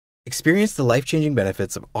Experience the life-changing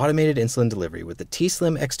benefits of automated insulin delivery with the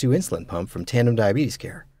T-Slim X2 insulin pump from Tandem Diabetes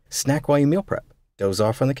Care. Snack while you meal prep, doze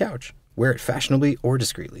off on the couch, wear it fashionably or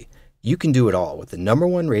discreetly. You can do it all with the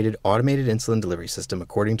 #1 rated automated insulin delivery system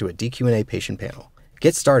according to a DQ&A patient panel.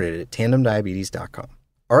 Get started at tandemdiabetes.com.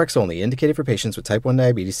 RX only, indicated for patients with type 1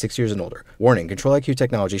 diabetes 6 years and older. Warning, Control-IQ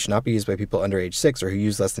technology should not be used by people under age 6 or who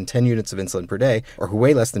use less than 10 units of insulin per day or who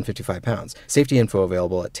weigh less than 55 pounds. Safety info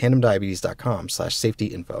available at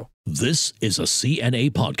tandemdiabetes.com/safety-info. This is a CNA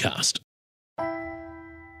podcast.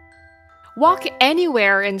 Walk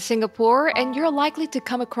anywhere in Singapore and you're likely to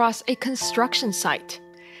come across a construction site.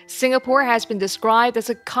 Singapore has been described as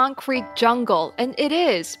a concrete jungle, and it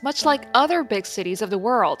is, much like other big cities of the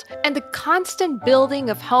world. And the constant building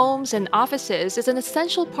of homes and offices is an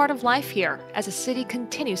essential part of life here as the city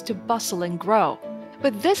continues to bustle and grow.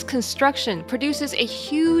 But this construction produces a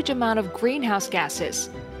huge amount of greenhouse gases.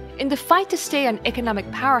 In the fight to stay an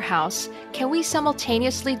economic powerhouse, can we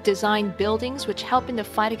simultaneously design buildings which help in the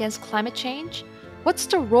fight against climate change? What's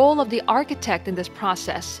the role of the architect in this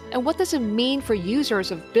process? And what does it mean for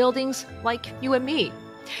users of buildings like you and me?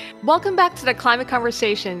 Welcome back to the Climate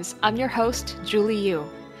Conversations. I'm your host, Julie Yoo.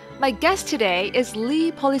 My guest today is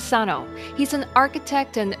Lee Polisano. He's an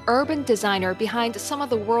architect and urban designer behind some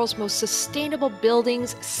of the world's most sustainable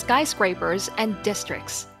buildings, skyscrapers, and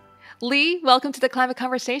districts. Lee, welcome to the Climate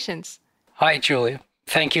Conversations. Hi, Julie.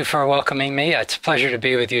 Thank you for welcoming me. It's a pleasure to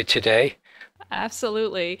be with you today.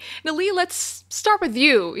 Absolutely. Now, Lee, let's start with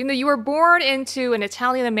you. You were born into an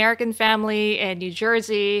Italian-American family in New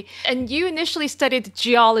Jersey, and you initially studied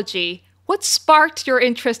geology. What sparked your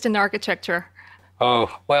interest in architecture?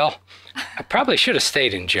 Oh, well, I probably should have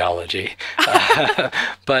stayed in geology.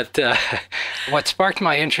 But what sparked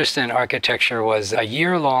my interest in architecture was a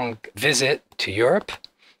year-long visit to Europe,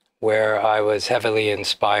 where I was heavily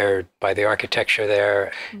inspired by the architecture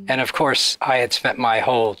there. And of course, I had spent my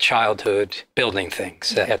whole childhood building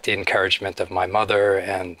things at the encouragement of my mother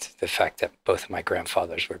and the fact that both of my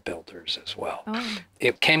grandfathers were builders as well. Oh.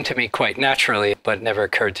 It came to me quite naturally, but it never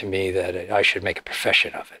occurred to me that I should make a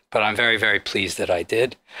profession of it. But I'm very, very pleased that I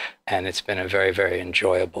did. And it's been a very, very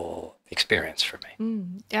enjoyable experience for me.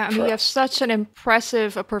 Yeah, I mean, you have such an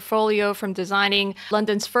impressive portfolio from designing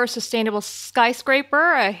London's first sustainable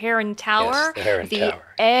skyscraper, a Heron Tower, yes, the Heron Tower.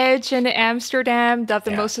 Edge in Amsterdam, dubbed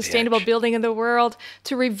the most sustainable building in the world,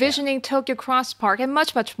 to revisioning Tokyo Cross Park, and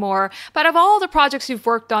much, much more. But of all the projects you've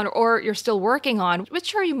worked on or you're still working on,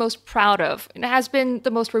 which are you most proud of? And has been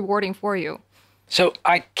the most rewarding for you? So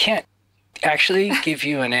I can't actually give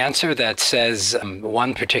you an answer that says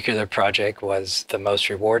one particular project was the most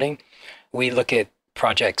rewarding. We look at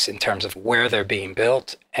projects in terms of where they're being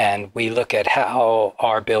built, and we look at how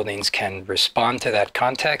our buildings can respond to that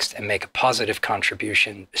context and make a positive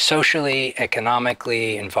contribution socially,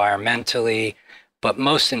 economically, environmentally, but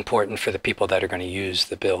most important for the people that are going to use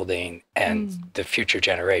the building and the future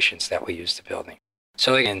generations that will use the building.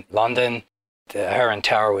 So in London, the Heron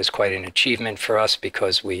Tower was quite an achievement for us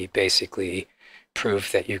because we basically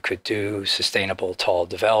proved that you could do sustainable tall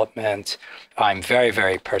development. I'm very,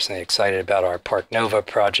 very personally excited about our Park Nova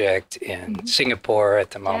project in Singapore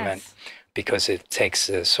at the moment, because it takes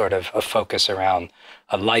a sort of a focus around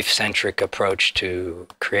a life-centric approach to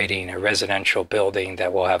creating a residential building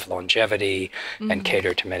that will have longevity and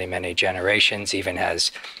cater to many, many generations, even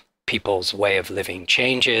as people's way of living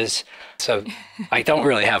changes. So I don't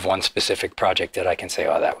really have one specific project that I can say,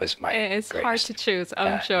 oh, that was my It's greatest. hard to choose,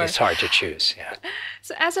 I'm sure. It's hard to choose, yeah.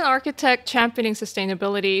 So as an architect championing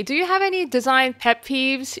sustainability, do you have any design pet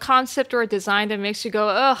peeves, concept or design that makes you go,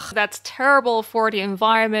 ugh, that's terrible for the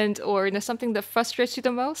environment, or something that frustrates you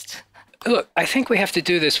the most? Look, I think we have to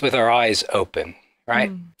do this with our eyes open.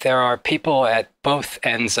 Right? There are people at both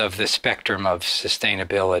ends of the spectrum of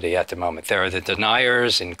sustainability at the moment. There are the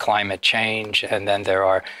deniers in climate change, and then there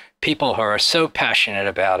are people who are so passionate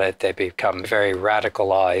about it, they become very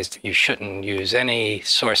radicalized. You shouldn't use any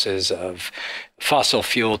sources of fossil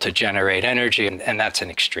fuel to generate energy, and that's an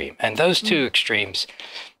extreme. And those two extremes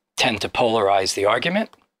tend to polarize the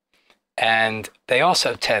argument, and they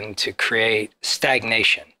also tend to create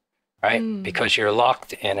stagnation. Right? Because you're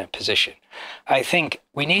locked in a position. I think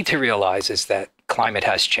we need to realize is that climate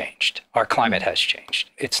has changed. Our climate has changed.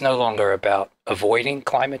 It's no longer about avoiding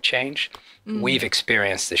climate change. We've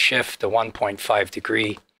experienced the shift. The 1.5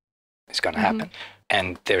 degree is going to happen.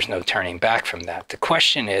 And there's no turning back from that. The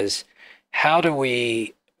question is, how do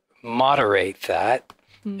we moderate that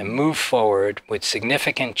and move forward with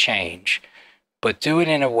significant change, but do it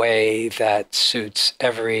in a way that suits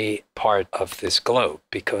every part of this globe?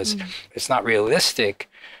 Because it's not realistic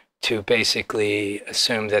to basically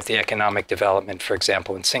assume that the economic development, for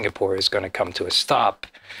example, in Singapore is going to come to a stop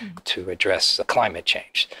to address climate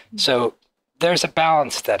change. So there's a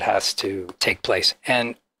balance that has to take place.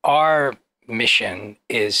 And our mission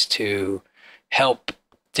is to help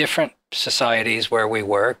different societies where we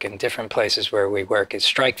work and different places where we work is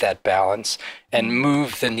strike that balance and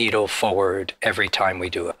move the needle forward every time we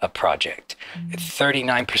do a project.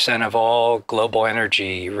 39% of all global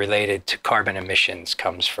energy related to carbon emissions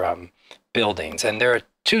comes from buildings. And there are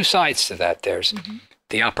two sides to that. There's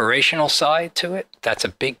the operational side to it. That's a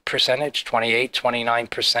big percentage, 28,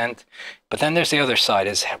 29%. But then there's the other side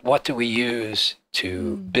is what do we use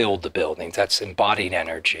to build the buildings? That's embodied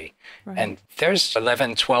energy. Right. And there's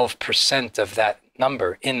 11, 12% of that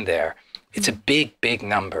number in there. It's a big, big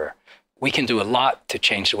number. We can do a lot to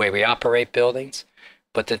change the way we operate buildings.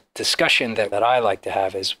 But the discussion that I like to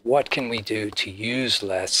have is what can we do to use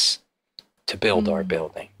less to build our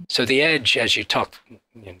building? So the edge, as you talked,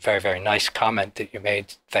 very, very nice comment that you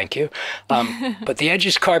made. Thank you. But the edge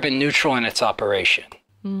is carbon neutral in its operation.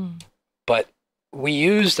 But we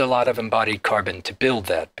used a lot of embodied carbon to build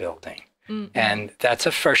that building. And that's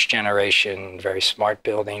a first generation, very smart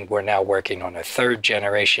building. We're now working on a third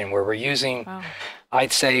generation where we're using,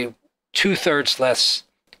 I'd say, 2/3 less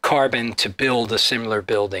carbon to build a similar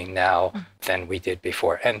building now than we did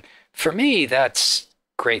before. And for me, that's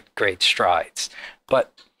great, great strides.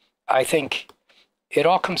 But I think it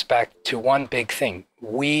all comes back to one big thing.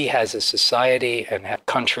 We as a society and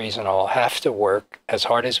countries and all have to work as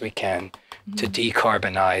hard as we can to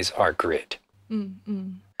decarbonize our grid.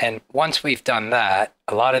 And once we've done that,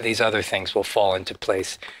 a lot of these other things will fall into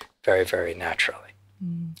place very, very naturally.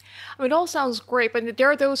 I mean, it all sounds great, but there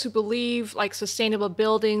are those who believe like sustainable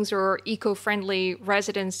buildings or eco-friendly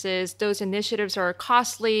residences, those initiatives are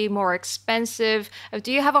costly, more expensive.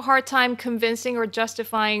 Do you have a hard time convincing or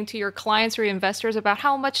justifying to your clients or investors about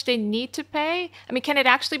how much they need to pay? I mean, can it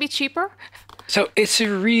actually be cheaper? So it's a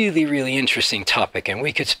really, really interesting topic, and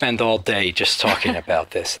we could spend all day just talking about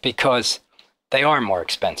this because they are more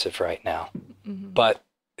expensive right now. But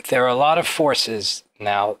there are a lot of forces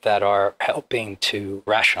now that are helping to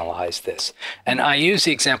rationalize this. And I use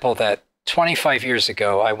the example that 25 years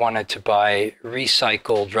ago, I wanted to buy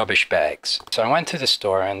recycled rubbish bags. So I went to the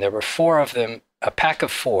store and there were 4 of them, a pack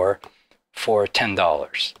of 4 for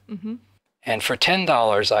 $10. And for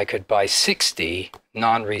 $10, I could buy 60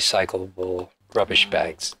 non-recyclable rubbish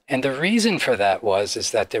bags. And the reason for that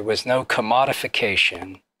is that there was no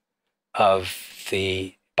commodification of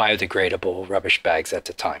the biodegradable rubbish bags at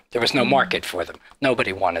the time. There was no market for them.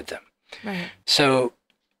 Nobody wanted them. Right. So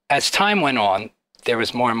as time went on, there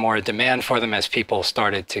was more and more demand for them as people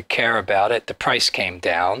started to care about it. The price came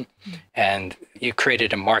down and you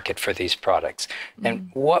created a market for these products. And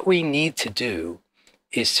what we need to do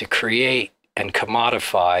is to create and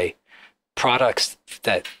commodify products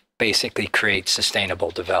that basically create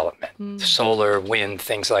sustainable development. Solar, wind,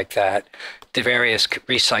 things like that. The various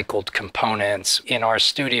recycled components. In our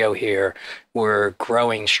studio here, we're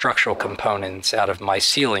growing structural components out of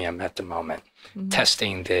mycelium at the moment,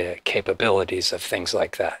 testing the capabilities of things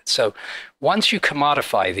like that. So once you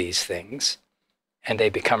commodify these things and they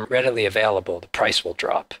become readily available, the price will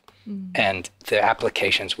drop and the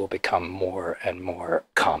applications will become more and more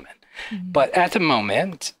common. But at the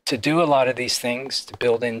moment, to do a lot of these things, to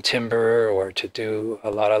build in timber or to do a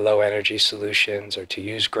lot of low energy solutions or to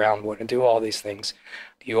use groundwood and do all these things,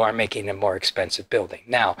 you are making a more expensive building.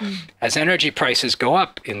 Now, as energy prices go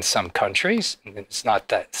up in some countries, and it's not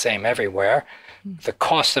that same everywhere, the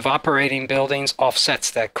cost of operating buildings offsets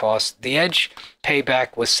that cost. The edge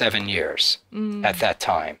payback was 7 years at that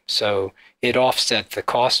time. So it offset the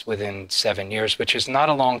cost within 7 years, which is not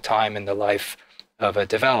a long time in the life of a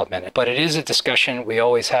development. But it is a discussion we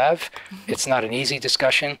always have. It's not an easy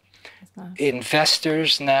discussion.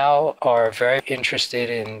 Investors now are very interested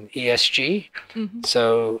in ESG.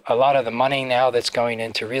 So a lot of the money now that's going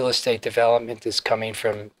into real estate development is coming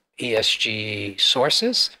from ESG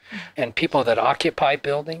sources. And people that occupy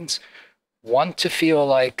buildings want to feel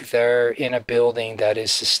like they're in a building that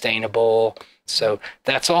is sustainable. So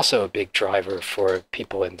that's also a big driver for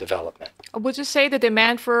people in development. Would you say the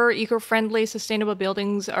demand for eco-friendly, sustainable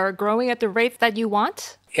buildings are growing at the rate that you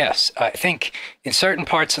want? Yes, I think in certain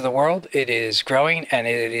parts of the world it is growing and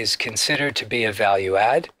it is considered to be a value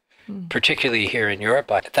add, particularly here in Europe.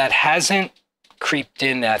 But that hasn't creeped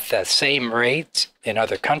in at the same rate in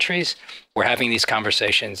other countries. We're having these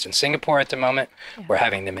conversations in Singapore at the moment. We're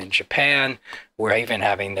having them in Japan. We're even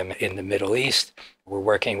having them in the Middle East. We're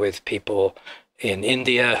working with people in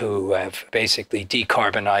India who have basically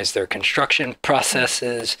decarbonized their construction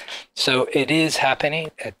processes. So it is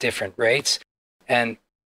happening at different rates. And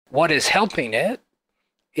what is helping it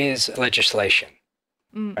is legislation,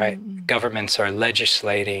 right? Governments are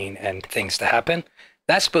legislating and things to happen.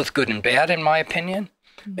 That's both good and bad, in my opinion.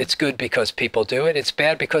 It's good because people do it. It's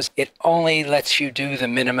bad because it only lets you do the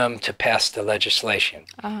minimum to pass the legislation.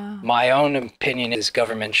 My own opinion is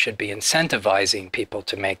government should be incentivizing people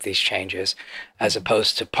to make these changes as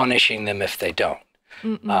opposed to punishing them if they don't.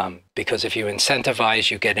 Because if you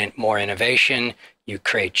incentivize, you get more innovation, you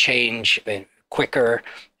create change quicker,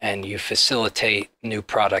 and you facilitate new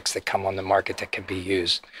products that come on the market that can be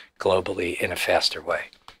used globally in a faster way,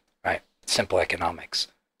 right? Simple economics.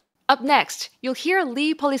 Up next, you'll hear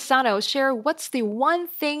Lee Polisano share what's the one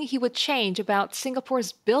thing he would change about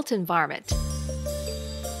Singapore's built environment.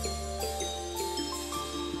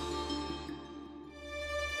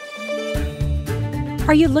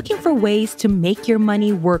 Are you looking for ways to make your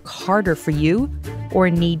money work harder for you? Or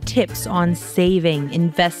need tips on saving,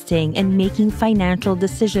 investing, and making financial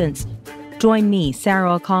decisions? Join me,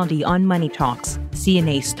 Sarah Alcalde, on Money Talks,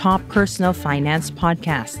 CNA's top personal finance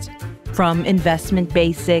podcast. From investment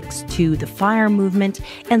basics to the FIRE movement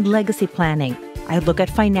and legacy planning, I look at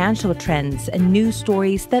financial trends and news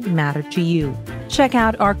stories that matter to you. Check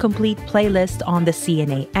out our complete playlist on the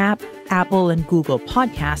CNA app, Apple and Google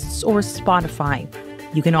Podcasts, or Spotify.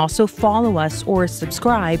 You can also follow us or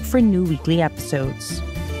subscribe for new weekly episodes.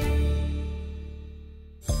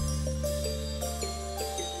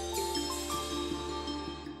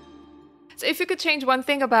 So if you could change one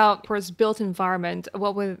thing about Singapore's built environment,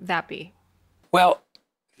 what would that be? Well,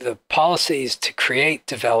 the policies to create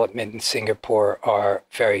development in Singapore are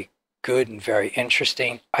very good and very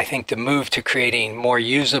interesting. I think the move to creating more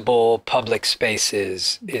usable public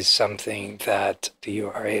spaces is something that the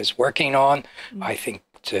URA is working on. I think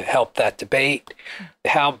to help that debate,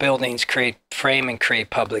 how buildings frame and create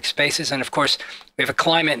public spaces. And of course, we have a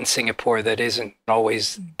climate in Singapore that isn't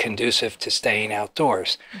always conducive to staying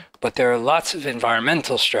outdoors. But there are lots of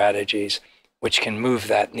environmental strategies which can move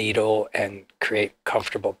that needle and create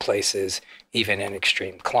comfortable places, even in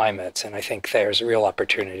extreme climates. And I think there's real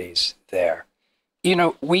opportunities there. You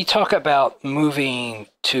know, we talk about moving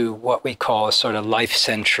to what we call a sort of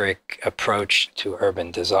life-centric approach to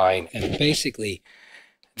urban design. And basically,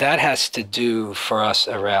 that has to do for us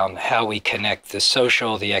around how we connect the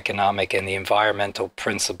social, the economic, and the environmental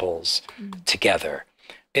principles together.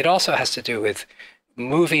 It also has to do with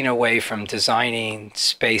moving away from designing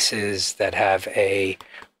spaces that have a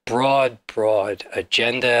broad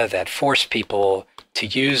agenda that force people to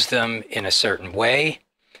use them in a certain way,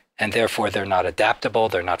 and therefore they're not adaptable,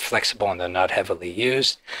 they're not flexible, and they're not heavily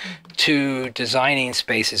used, to designing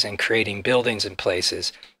spaces and creating buildings and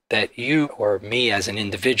places that you or me as an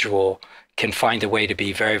individual can find a way to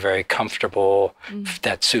be very, very comfortable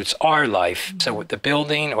that suits our life. So the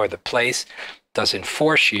building or the place doesn't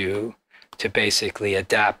force you to basically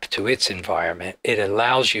adapt to its environment. It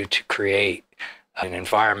allows you to create an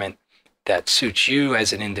environment that suits you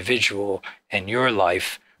as an individual and your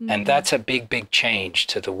life. And that's a big change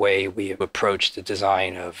to the way we approach the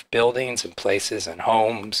design of buildings and places and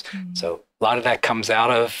homes. So a lot of that comes out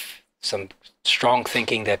of some strong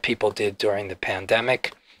thinking that people did during the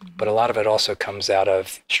pandemic, but a lot of it also comes out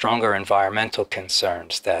of stronger environmental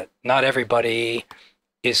concerns that not everybody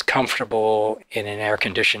is comfortable in an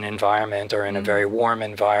air-conditioned environment or in a very warm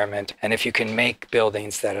environment. And if you can make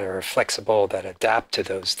buildings that are flexible, that adapt to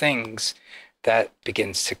those things, that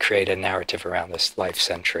begins to create a narrative around this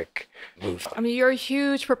life-centric move. I mean, you're a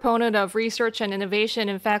huge proponent of research and innovation.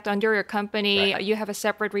 In fact, under your company, you have a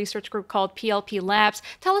separate research group called PLP Labs.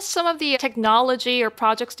 Tell us some of the technology or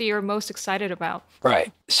projects that you're most excited about.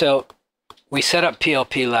 Right. So we set up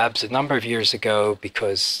PLP Labs a number of years ago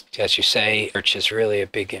because, as you say, research is really a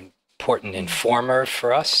big, important informer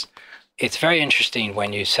for us. It's very interesting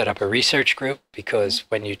when you set up a research group because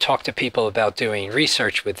when you talk to people about doing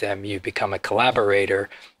research with them, you become a collaborator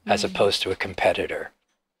as opposed to a competitor.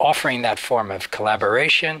 Offering that form of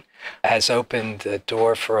collaboration has opened the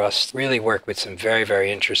door for us to really work with some very,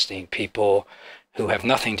 very interesting people who have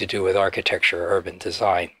nothing to do with architecture or urban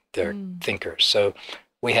design. They're thinkers. So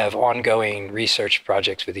we have ongoing research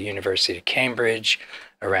projects with the University of Cambridge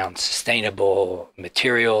around sustainable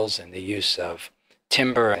materials and the use of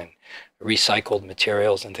timber and recycled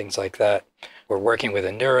materials and things like that. We're working with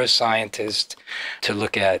a neuroscientist to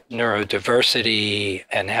look at neurodiversity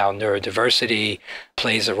and how neurodiversity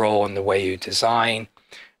plays a role in the way you design.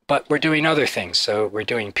 But we're doing other things. So we're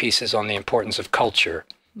doing pieces on the importance of culture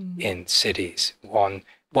in cities on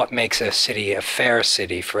what makes a city a fair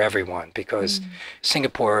city for everyone, because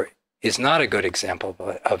Singapore is not a good example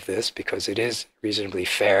of this, because it is reasonably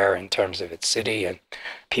fair in terms of its city and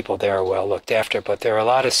people there are well looked after. But there are a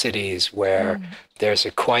lot of cities where there's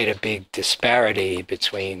quite a big disparity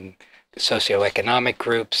between socioeconomic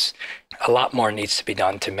groups. A lot more needs to be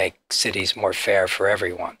done to make cities more fair for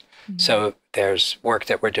everyone. So there's work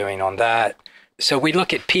that we're doing on that. So we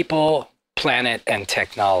look at people, planet, and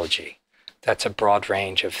technology. That's a broad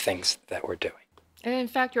range of things that we're doing. And in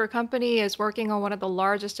fact, your company is working on one of the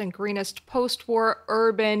largest and greenest post-war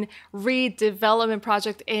urban redevelopment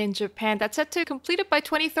project in Japan that's set to complete it by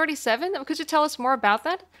 2037. Could you tell us more about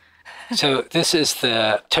that? So this is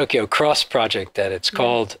the Tokyo Cross project that it's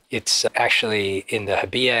called. It's actually in the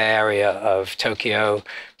Hibiya area of Tokyo,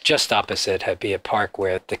 just opposite Hibiya Park,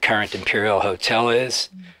 where the current Imperial Hotel is.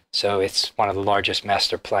 So it's one of the largest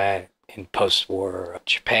master plan in post-war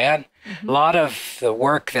Japan. A lot of the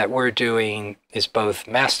work that we're doing is both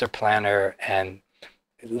master planner and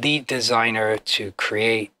lead designer to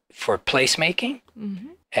create for placemaking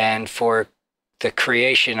and for the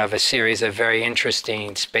creation of a series of very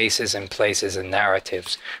interesting spaces and places and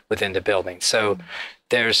narratives within the building. So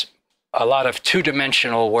there's a lot of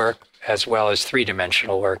two-dimensional work as well as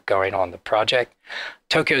three-dimensional work going on the project.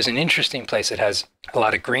 Tokyo is an interesting place. It has a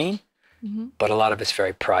lot of green, but a lot of it's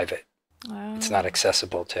very private. Wow. It's not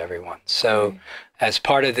accessible to everyone. So as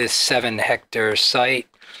part of this 7-hectare site,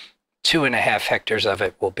 2.5 hectares of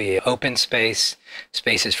it will be open space,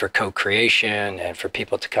 spaces for co-creation and for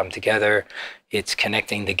people to come together. It's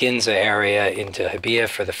connecting the Ginza area into Hibiya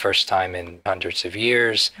for the first time in hundreds of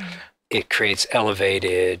years. It creates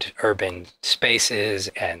elevated urban spaces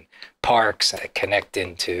and parks that connect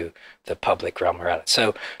into the public realm around it.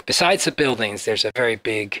 So besides the buildings, there's a very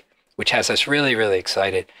big, which has us really, really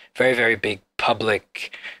excited, very, very big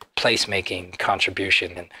public placemaking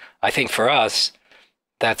contribution. And I think for us,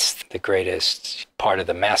 that's the greatest part of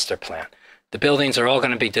the master plan. The buildings are all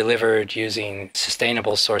going to be delivered using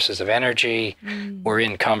sustainable sources of energy. We're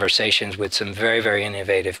in conversations with some very, very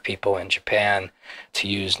innovative people in Japan to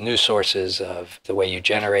use new sources of the way you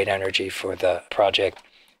generate energy for the project.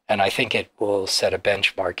 And I think it will set a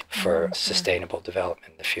benchmark for sustainable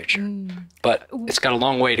development in the future. But it's got a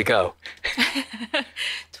long way to go.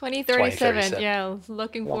 2037. Yeah,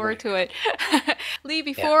 looking forward to it. Lee,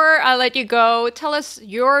 before I let you go, tell us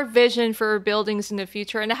your vision for buildings in the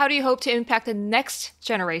future and how do you hope to impact the next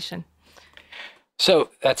generation? So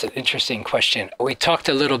that's an interesting question. We talked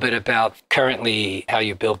a little bit about currently how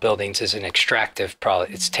you build buildings is an extractive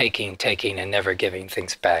problem. It's taking, and never giving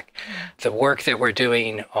things back. The work that we're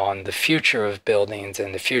doing on the future of buildings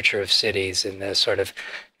and the future of cities and the sort of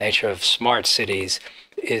nature of smart cities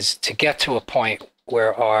is to get to a point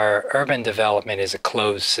where our urban development is a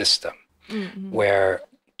closed system, where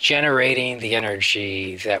generating the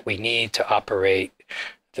energy that we need to operate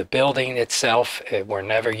the building itself, we're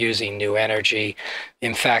never using new energy.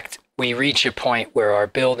 In fact, we reach a point where our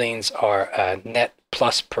buildings are a net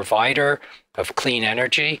plus provider of clean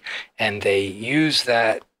energy, and they use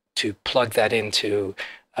that to plug that into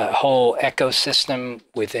a whole ecosystem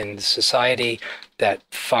within society that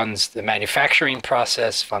funds the manufacturing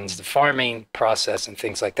process, funds the farming process and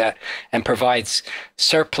things like that, and provides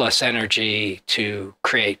surplus energy to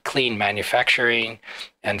create clean manufacturing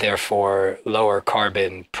and therefore lower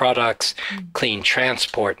carbon products, clean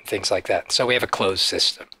transport and things like that. So we have a closed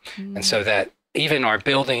system. And so that even our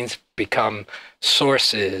buildings become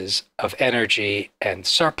sources of energy and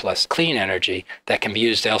surplus clean energy that can be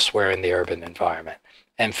used elsewhere in the urban environment.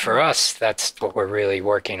 And for us, that's what we're really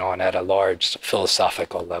working on at a large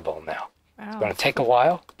philosophical level now. Wow. It's going to take a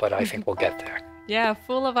while, but I think we'll get there. Yeah,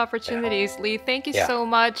 full of opportunities. Lee, thank you so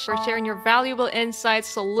much for sharing your valuable insights,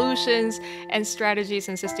 solutions, and strategies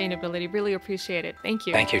in sustainability. Really appreciate it. Thank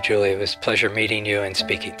you. Thank you, Julie. It was a pleasure meeting you and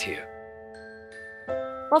speaking to you.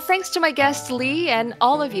 Well, thanks to my guest, Lee, and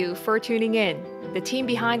all of you for tuning in. The team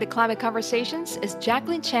behind the Climate Conversations is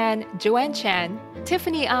Jacqueline Chan, Joanne Chan,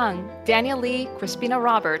 Tiffany Ang, Daniel Lee, Crispina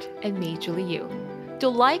Robert, and me, Julie Yoo. Do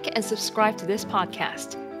like and subscribe to this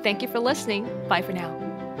podcast. Thank you for listening. Bye for now.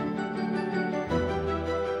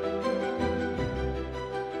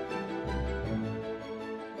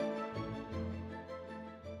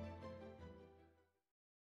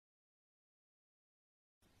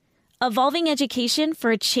 Evolving education for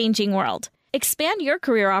a changing world. Expand your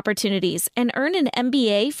career opportunities and earn an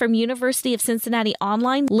MBA from University of Cincinnati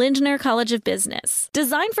Online Lindner College of Business.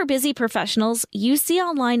 Designed for busy professionals, UC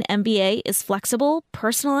Online MBA is flexible,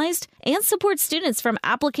 personalized, and supports students from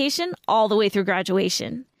application all the way through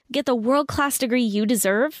graduation. Get the world-class degree you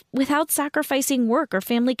deserve without sacrificing work or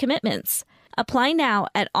family commitments. Apply now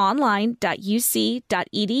at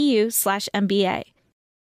online.uc.edu/MBA.